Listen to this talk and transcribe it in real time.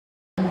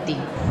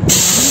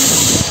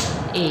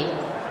1,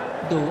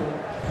 2,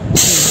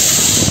 3,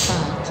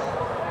 5,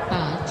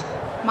 5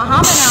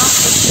 महामना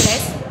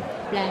express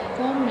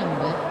platform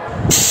number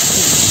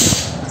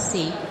 3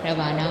 से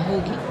रवाना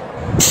होगी।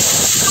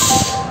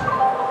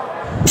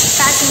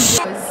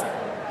 Passengers,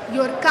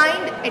 your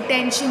kind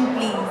attention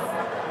please.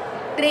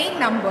 Train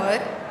number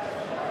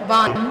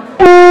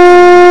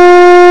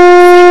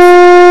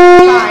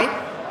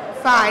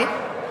 155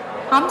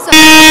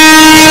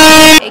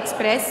 Humsafar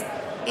Express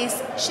is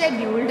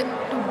scheduled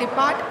to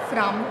depart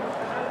from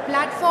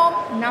platform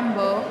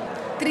number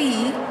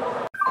 3.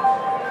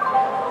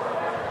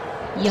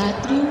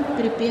 यात्रियों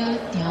कृपया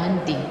ध्यान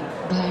दें,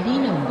 गाड़ी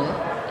नंबर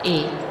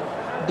 1,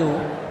 2,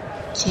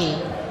 6,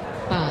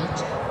 5,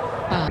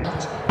 5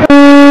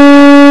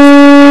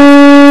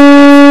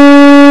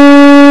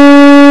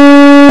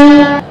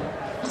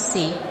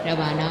 से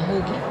रवाना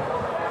होगी।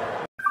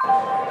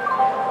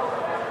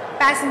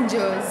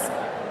 Passengers,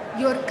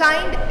 your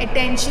kind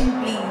attention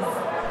please.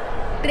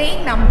 Train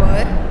number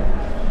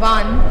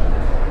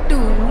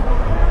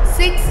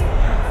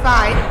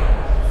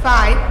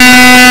 12655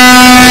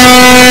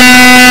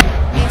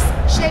 is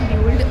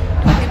scheduled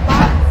to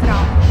depart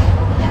from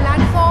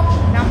platform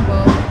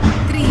number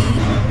 3.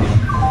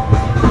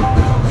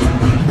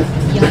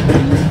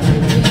 यात्रियों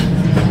कृपया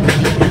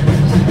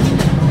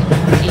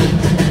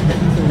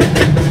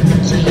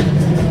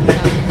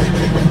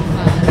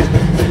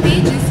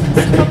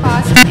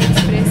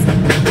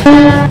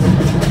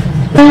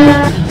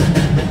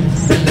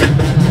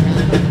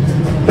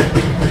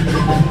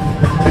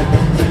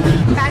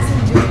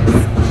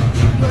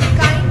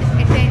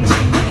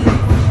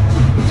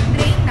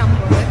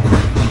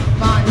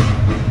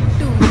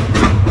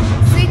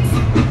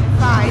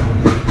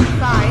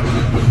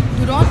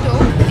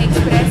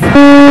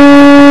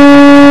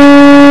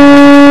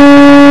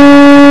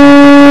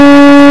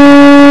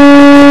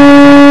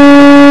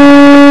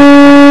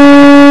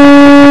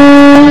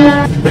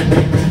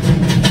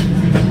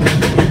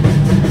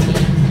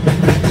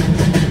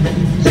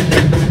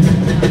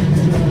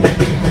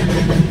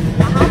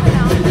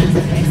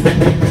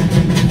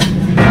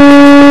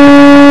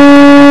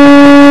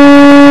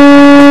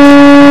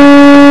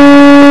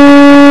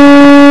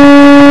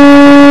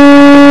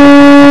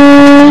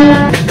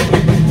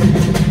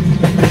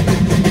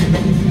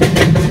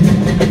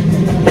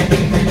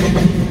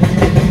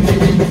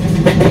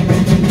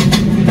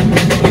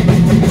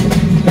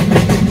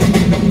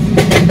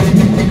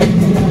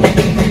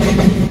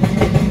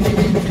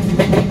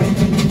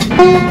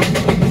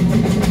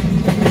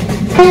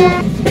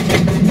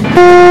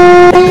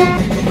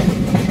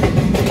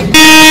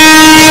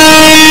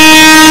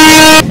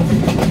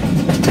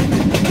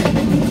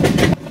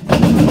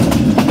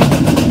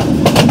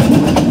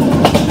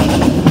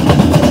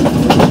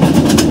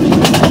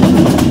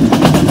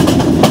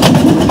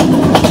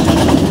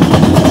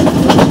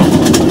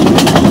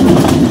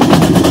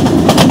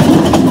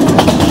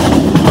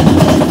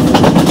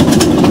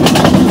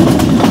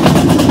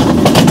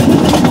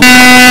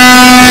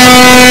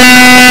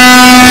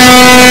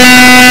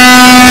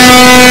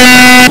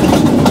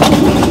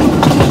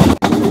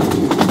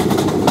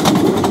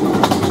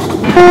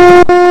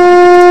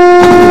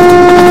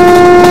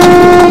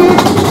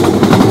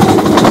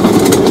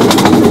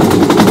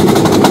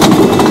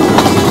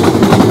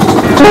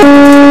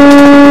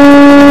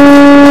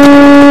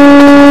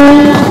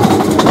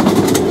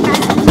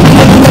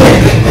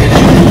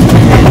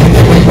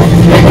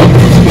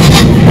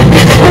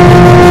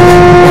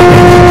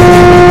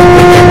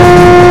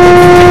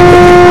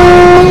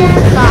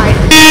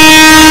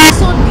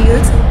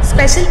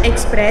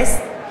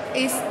Express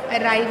is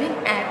arriving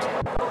at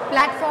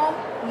platform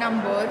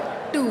number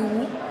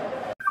 2.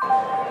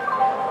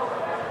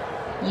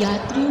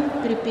 यात्रियों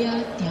कृपया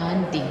ध्यान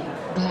दें,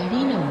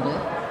 गाड़ी number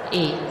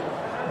 1,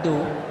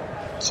 2,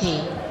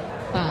 6,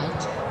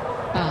 5,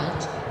 5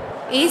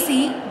 AC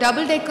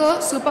double decker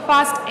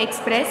superfast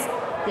express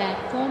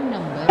platform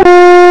number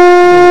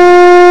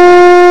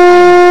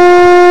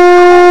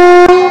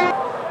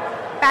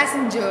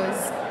Passengers,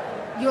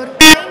 your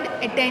kind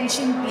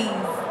attention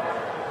please.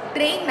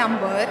 Train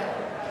number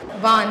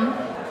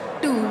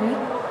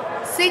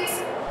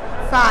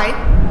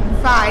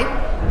 12655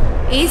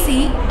 AC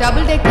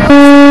double decker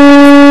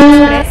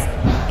express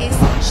is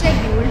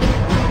scheduled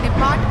to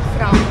depart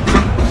from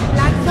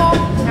platform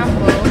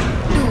number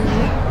 2.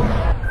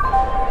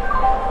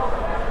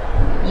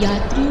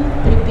 यात्रियों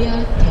कृपया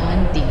ध्यान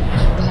दें,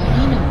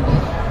 गाड़ी number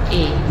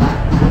 1,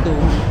 2,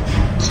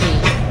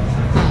 6,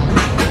 5,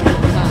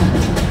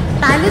 5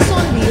 Palace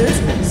on Wheels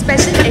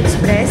Special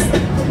Express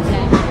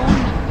platform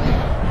number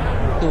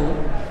 2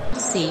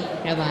 से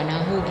रवाना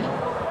होगी।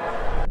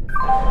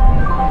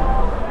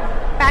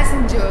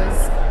 Passengers,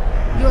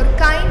 your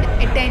kind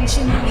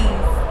attention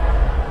please.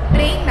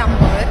 Train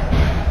number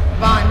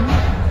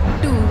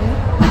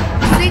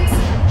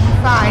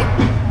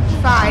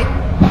 12655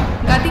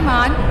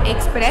 Gatiman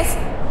Express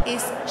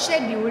is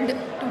scheduled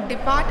to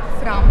depart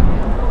from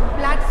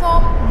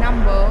platform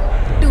number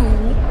 2.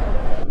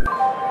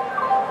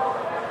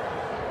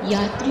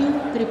 यात्रियों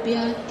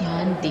कृपया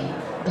ध्यान दें,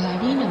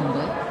 गाड़ी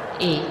number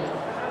 1,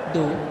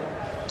 2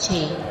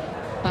 6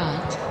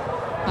 5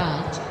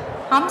 5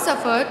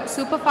 Humsafar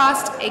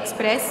superfast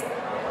express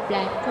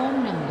platform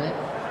number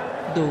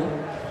 2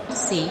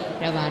 से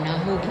रवाना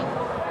होगी।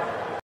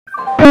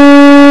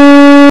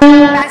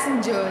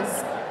 Passengers,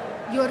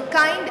 your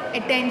kind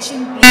attention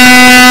please.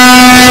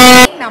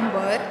 Train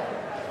number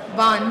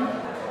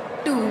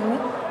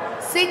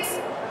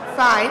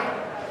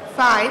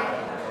 12655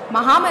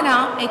 Mahamana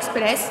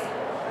Express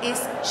is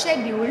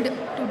scheduled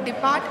to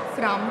depart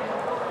from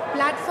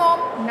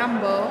platform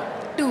number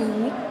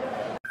 2.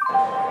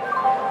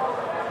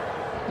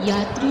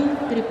 यात्रियों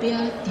कृपया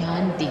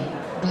ध्यान दें,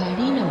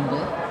 गाड़ी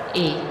नंबर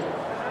 1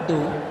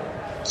 2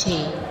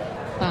 6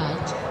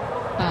 5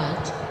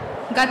 5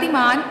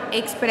 गतिमान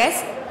एक्सप्रेस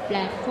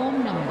प्लेटफॉर्म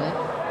नंबर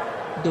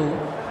 2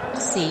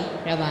 से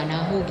रवाना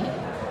होगी।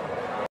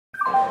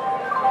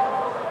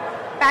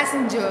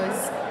 Passengers,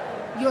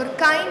 your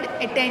kind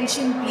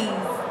attention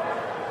please.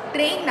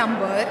 Train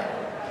number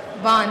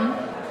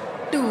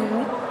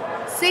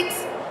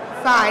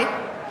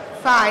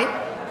 12655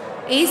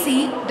 AC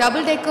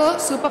double decker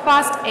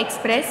superfast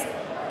express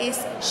is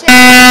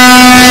scheduled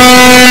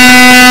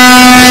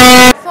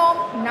platform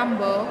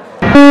number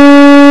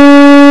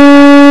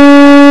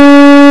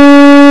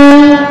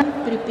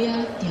कृपया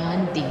ध्यान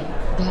दें,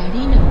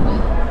 गाड़ी number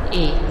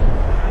 1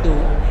 2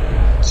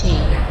 6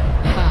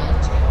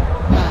 5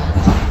 5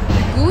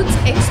 goods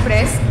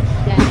express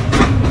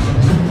platform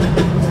number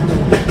 2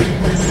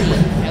 से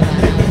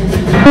रवाना होगी।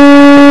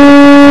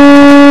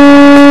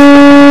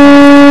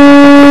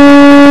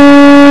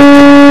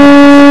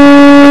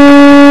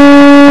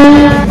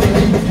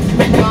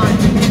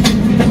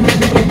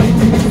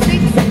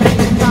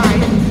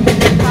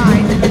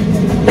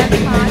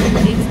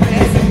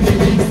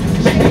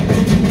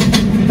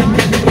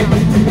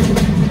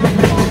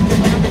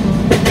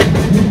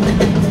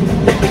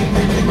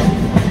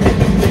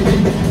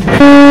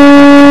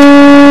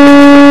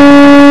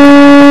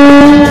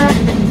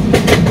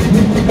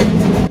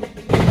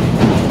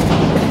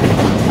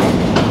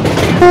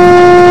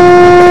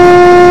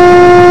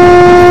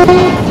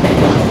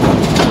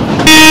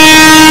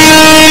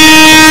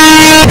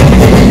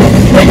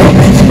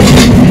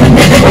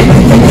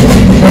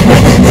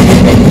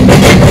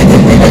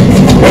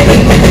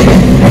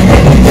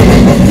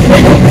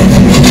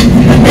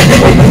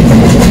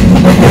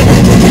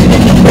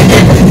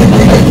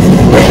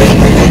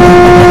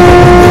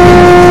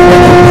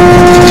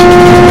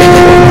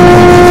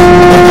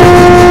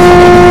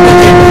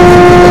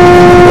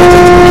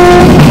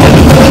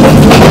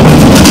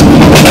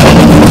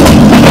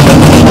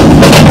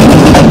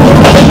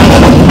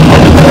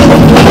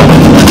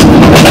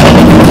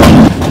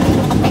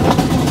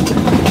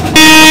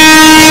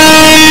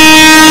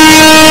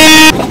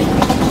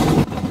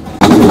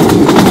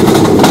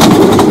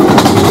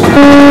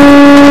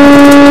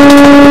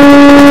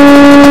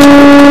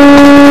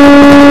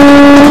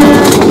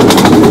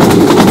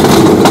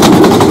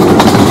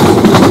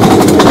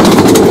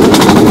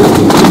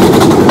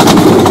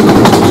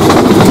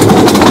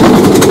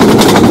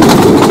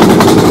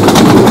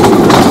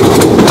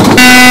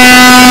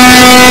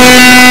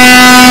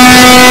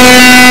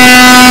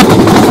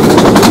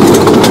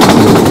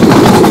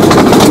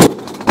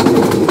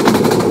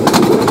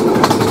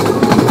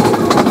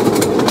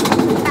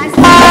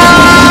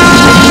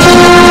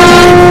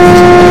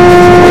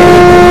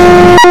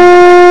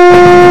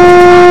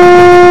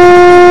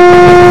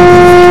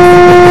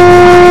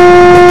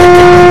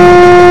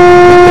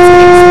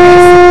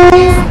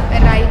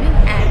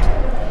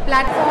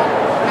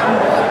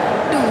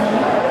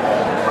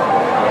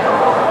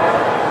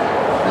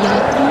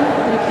 यात्रियों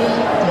कृपया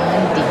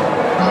ध्यान दें,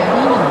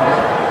 गाड़ी नंबर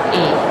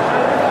 1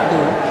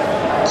 2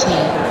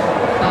 6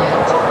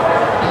 5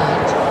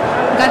 5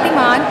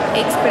 गतिमान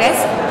एक्सप्रेस